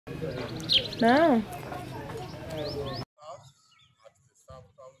No.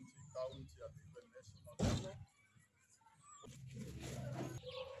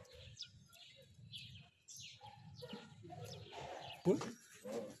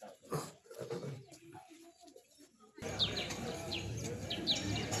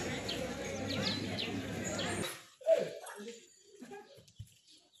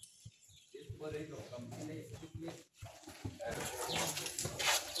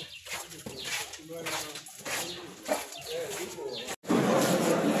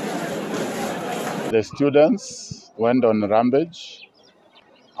 The students went on rampage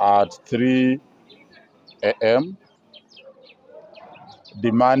at 3 a.m.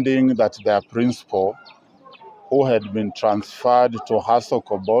 demanding that their principal, who had been transferred to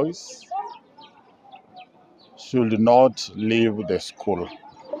Hasoko Boys, should not leave the school.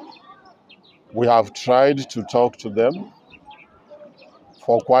 We have tried to talk to them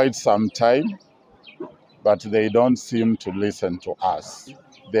for quite some time, but they don't seem to listen to us.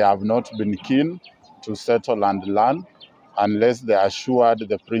 They have not been keen to settle and learn unless they are assured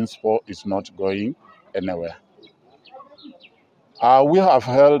the principal is not going anywhere. We have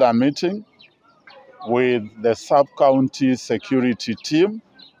held a meeting with the sub-county security team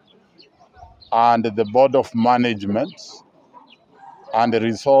and the board of management, and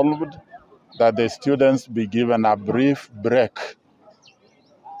resolved that the students be given a brief break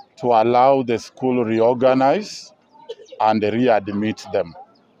to allow the school reorganize and readmit them.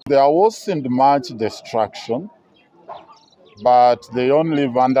 There wasn't much destruction, but they only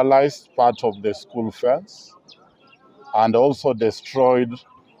vandalized part of the school fence and also destroyed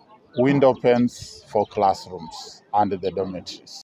window panes for classrooms and the dormitories.